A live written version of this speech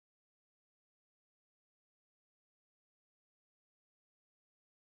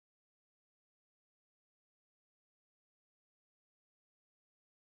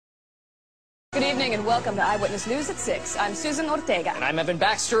Good evening and welcome to Eyewitness News at 6. I'm Susan Ortega. And I'm Evan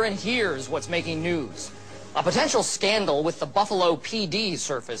Baxter, and here's what's making news. A potential scandal with the Buffalo PD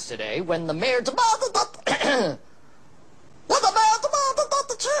surfaced today when the mayor demanded that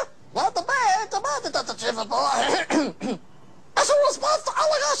the chief as a response to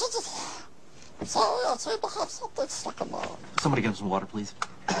allegations. Sorry, I seem to have something stuck in my... Somebody get him some water, please.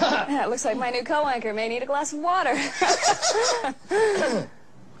 It looks like my new co-anchor may need a glass of water.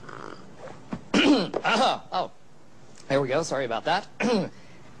 Oh, there we go. Sorry about that.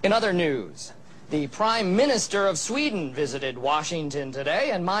 In other news, the Prime Minister of Sweden visited Washington today,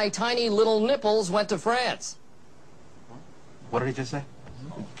 and my tiny little nipples went to France. What did he just say?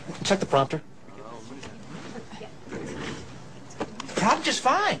 Check the prompter. Probably just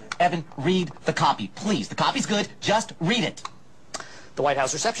fine. Evan, read the copy, please. The copy's good. Just read it. The White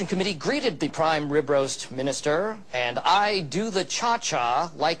House Reception Committee greeted the Prime Rib Roast Minister, and I do the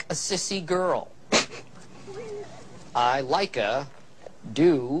cha-cha like a sissy girl. I like-a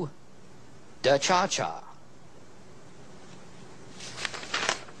do the cha-cha.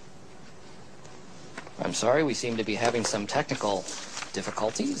 I'm sorry, we seem to be having some technical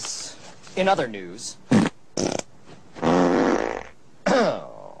difficulties. In other news...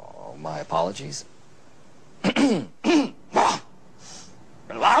 Oh, my apologies.